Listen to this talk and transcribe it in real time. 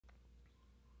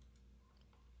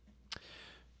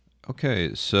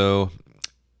Okay, so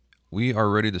we are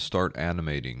ready to start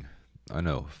animating. I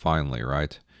know, finally,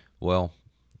 right? Well,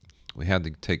 we had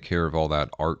to take care of all that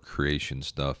art creation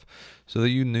stuff so that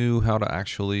you knew how to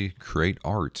actually create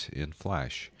art in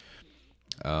Flash.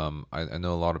 I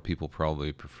know a lot of people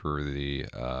probably prefer the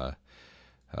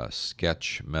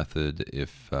sketch method.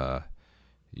 If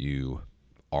you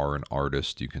are an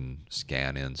artist, you can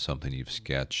scan in something you've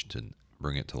sketched and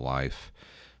bring it to life.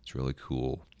 It's really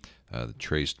cool. The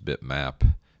traced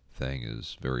bitmap thing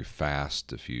is very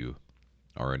fast if you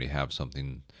already have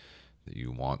something that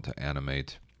you want to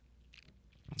animate.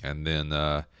 And then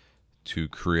to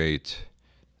create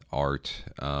art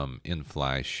in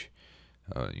Flash,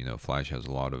 Flash has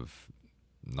a lot of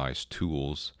nice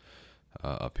tools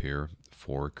up here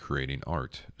for creating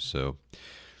art. So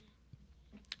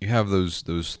you have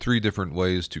those three different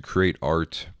ways to create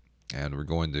art, and we're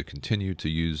going to continue to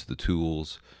use the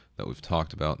tools that we've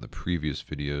talked about in the previous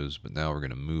videos, but now we're going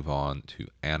to move on to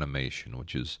animation,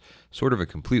 which is sort of a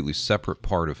completely separate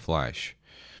part of Flash.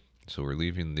 So we're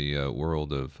leaving the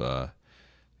world of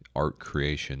art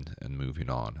creation and moving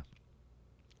on.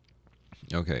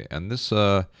 Okay, and this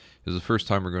is the first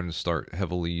time we're going to start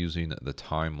heavily using the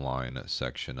timeline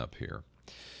section up here.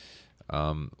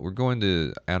 We're going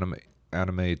to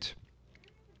animate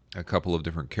a couple of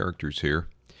different characters here.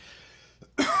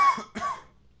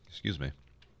 Excuse me.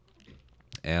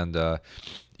 And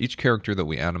each character that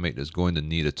we animate is going to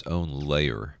need its own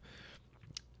layer.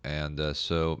 And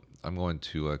so I'm going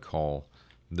to call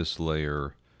this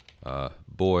layer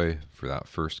boy for that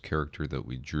first character that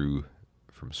we drew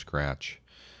from scratch.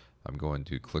 I'm going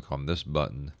to click on this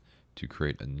button to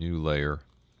create a new layer.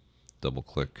 Double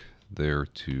click there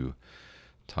to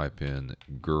type in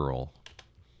girl.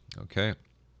 Okay.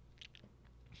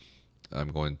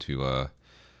 I'm going to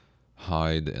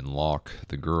hide and lock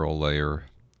the girl layer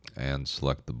and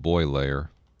select the boy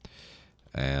layer,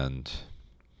 and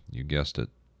you guessed it,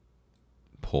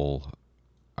 pull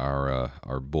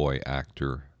our boy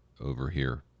actor over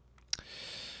here.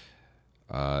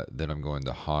 Then I'm going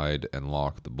to hide and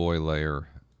lock the boy layer,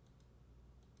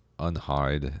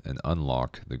 unhide and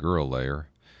unlock the girl layer,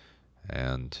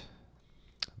 and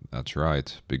that's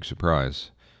right, big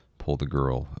surprise, pull the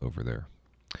girl over there.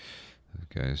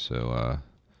 Okay, so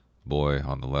boy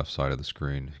on the left side of the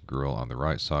screen, girl on the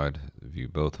right side. View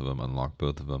both of them, unlock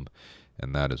both of them,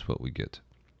 and that is what we get.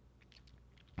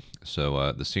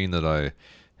 So the scene that I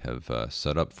have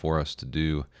set up for us to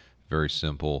do, very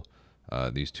simple.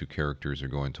 These two characters are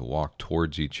going to walk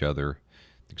towards each other,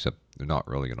 except they're not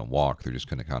really going to walk. They're just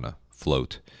going to kind of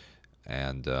float.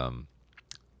 And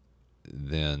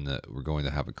then we're going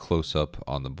to have a close-up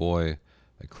on the boy,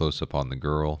 a close-up on the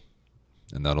girl,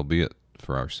 and that'll be it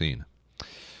for our scene.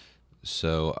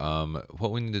 So what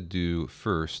we need to do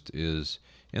first is,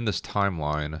 in this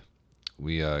timeline,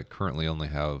 we currently only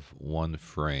have one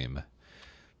frame.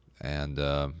 And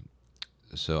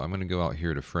so I'm going to go out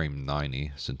here to frame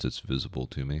 90 since it's visible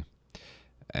to me.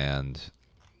 And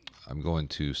I'm going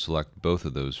to select both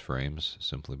of those frames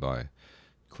simply by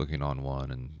clicking on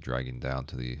one and dragging down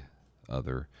to the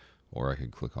other. Or I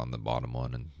could click on the bottom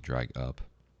one and drag up.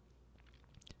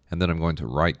 And then I'm going to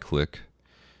right click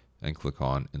and click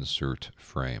on Insert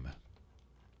Frame.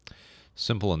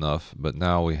 Simple enough, but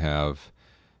now we have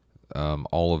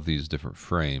all of these different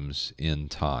frames in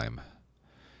time.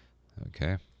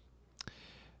 Okay.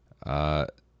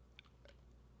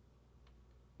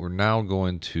 We're now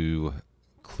going to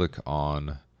click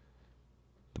on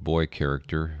the boy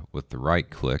character with the right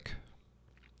click,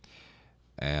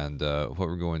 and what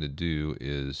we're going to do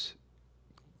is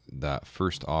that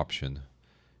first option,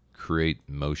 create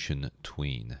motion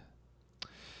tween.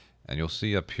 And you'll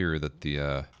see up here that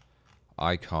the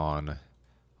icon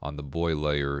on the boy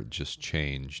layer just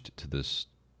changed to this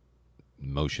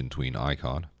motion tween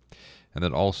icon. And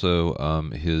then also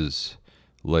his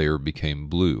layer became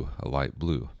blue, a light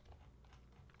blue.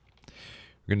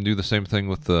 We're going to do the same thing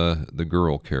with the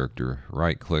girl character.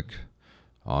 Right click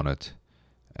on it,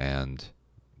 and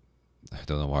I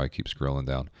don't know why I keep scrolling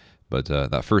down, but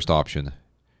that first option,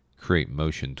 create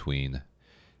motion tween,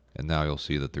 and now you'll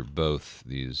see that they're both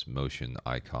these motion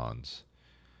icons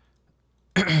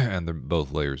and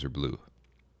both layers are blue.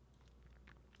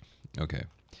 Okay,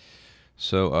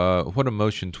 so what a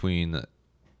motion tween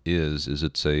is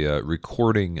it's a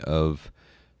recording of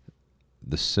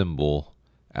the symbol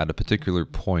at a particular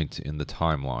point in the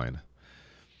timeline.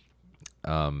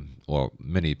 Well,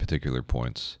 many particular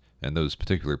points, and those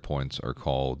particular points are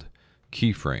called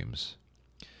keyframes.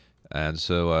 And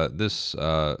so this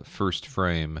first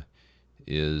frame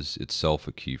is itself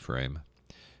a keyframe,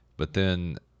 but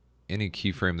then any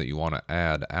keyframe that you want to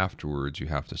add afterwards, you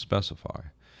have to specify.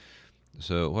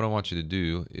 So what I want you to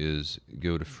do is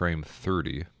go to frame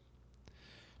 30,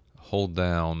 hold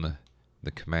down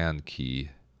the command key,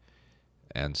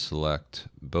 and select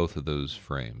both of those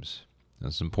frames.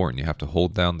 That's important. You have to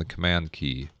hold down the command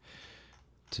key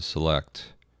to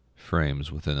select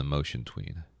frames within a motion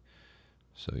tween.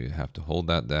 So you have to hold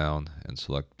that down and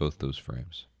select both those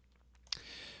frames.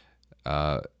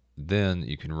 Then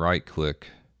you can right click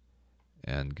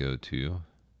and go to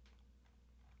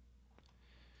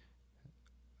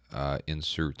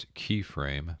insert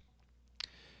keyframe,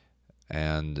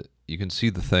 and you can see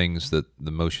the things that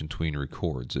the motion tween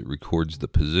records. It records the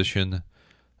position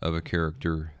of a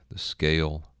character, the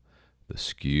scale, the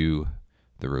skew,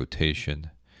 the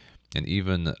rotation, and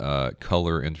even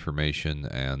color information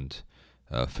and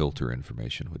filter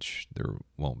information, which there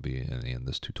won't be any in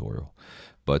this tutorial.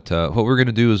 But what we're going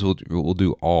to do is we'll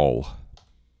do all.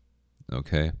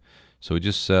 Okay, so we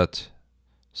just set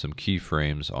some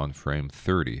keyframes on frame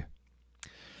 30.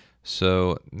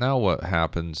 So now what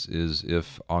happens is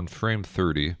if on frame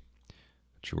 30,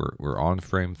 which we're on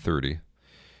frame 30,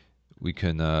 we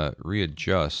can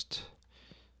readjust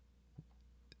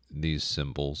these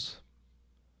symbols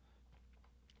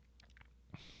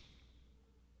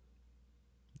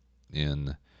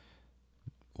in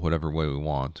whatever way we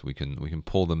want. We can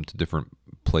pull them to different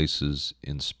places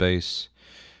in space.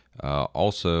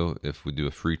 Also, if we do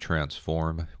a free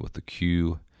transform with the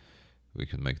Q, we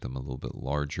can make them a little bit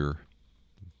larger.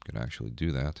 We can actually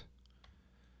do that.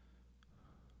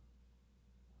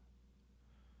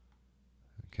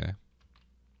 Okay.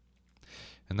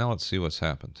 And now let's see what's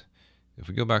happened. If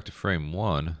we go back to frame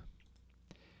 1,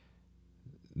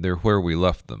 they're where we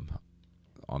left them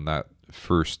on that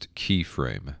first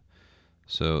keyframe.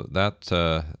 So that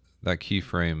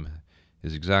keyframe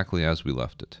is exactly as we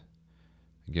left it.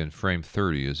 Again, frame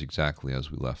 30 is exactly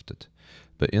as we left it.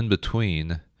 But in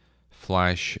between,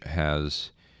 Flash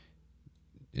has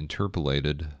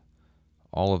interpolated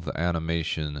all of the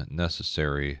animation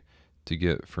necessary to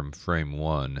get from frame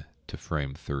 1 to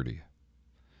frame 30.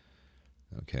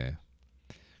 Okay.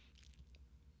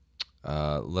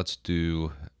 Let's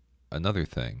do another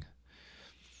thing.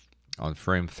 On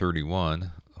frame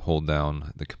 31, hold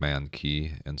down the command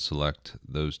key and select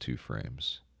those two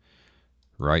frames.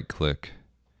 Right click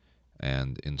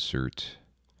and insert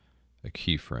a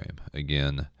keyframe.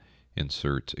 Again,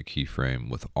 insert a keyframe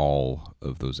with all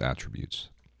of those attributes.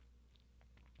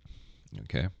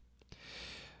 Okay.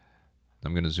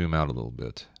 I'm going to zoom out a little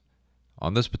bit.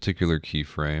 On this particular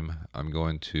keyframe, I'm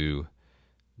going to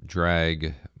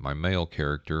drag my male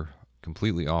character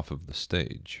completely off of the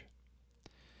stage.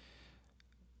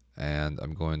 And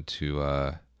I'm going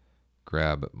to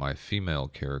grab my female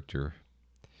character,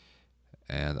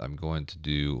 and I'm going to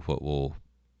do what will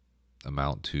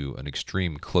amount to an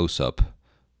extreme close-up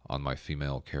on my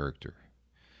female character.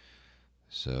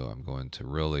 So I'm going to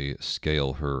really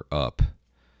scale her up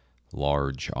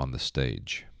large on the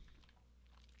stage.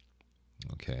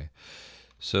 Okay,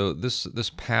 so this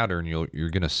pattern you're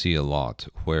going to see a lot,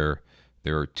 where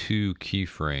there are two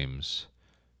keyframes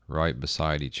right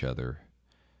beside each other.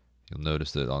 You'll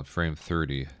notice that on frame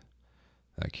 30,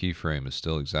 that keyframe is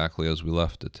still exactly as we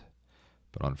left it,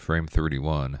 but on frame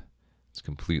 31, it's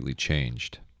completely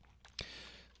changed.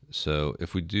 So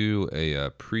if we do a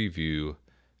preview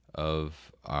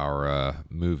of our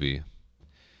movie,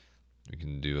 we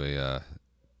can do a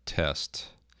test,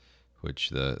 which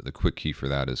the quick key for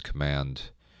that is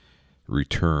Command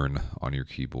Return on your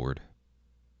keyboard.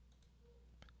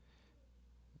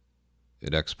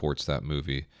 It exports that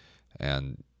movie,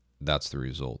 and that's the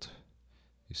result.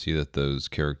 You see that those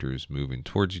characters moving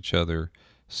towards each other,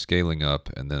 scaling up,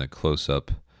 and then a close-up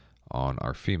on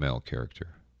our female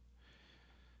character.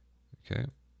 Okay,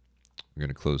 we're going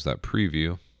to close that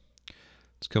preview.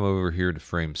 Let's come over here to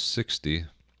frame 60.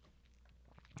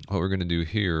 What we're going to do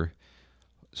here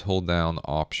is hold down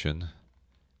Option.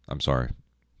 I'm sorry,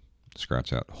 scratch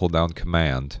that. Hold down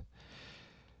Command,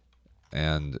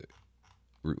 and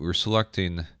we're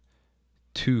selecting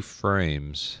 2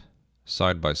 frames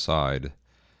side by side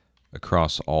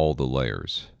across all the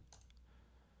layers.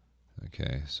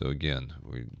 Okay, so again,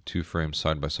 2 frames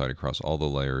side by side across all the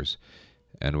layers,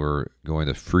 and we're going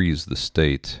to freeze the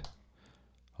state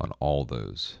on all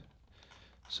those.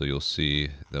 So you'll see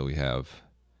that we have,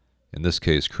 in this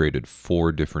case, created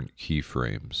 4 different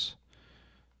keyframes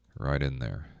right in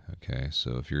there. Okay,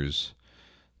 so if yours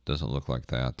doesn't look like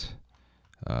that,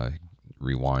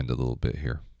 rewind a little bit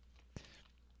here.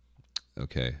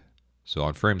 Okay, so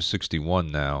on frame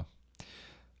 61 now,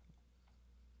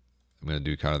 I'm going to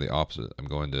do kind of the opposite. I'm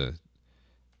going to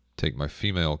take my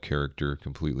female character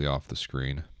completely off the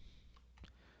screen.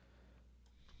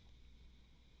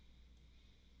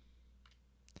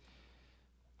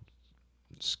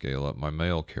 Scale up my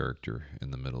male character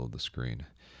in the middle of the screen.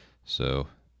 So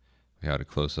we had a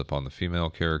close-up on the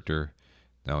female character.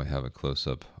 Now we have a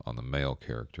close-up on the male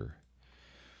character.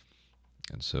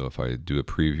 And so if I do a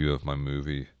preview of my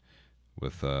movie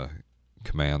with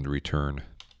command return,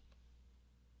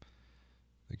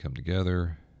 they come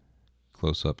together,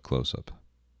 close-up, close-up.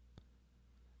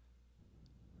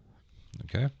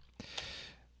 Okay?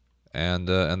 And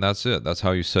that's it. That's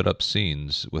how you set up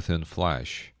scenes within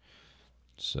Flash.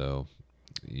 So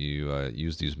you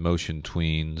use these motion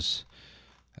tweens,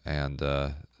 and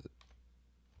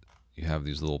you have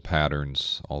these little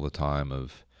patterns all the time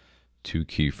of 2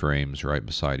 keyframes right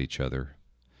beside each other,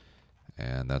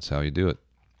 and that's how you do it.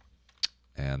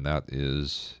 And that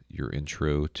is your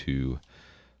intro to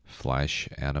Flash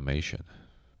animation.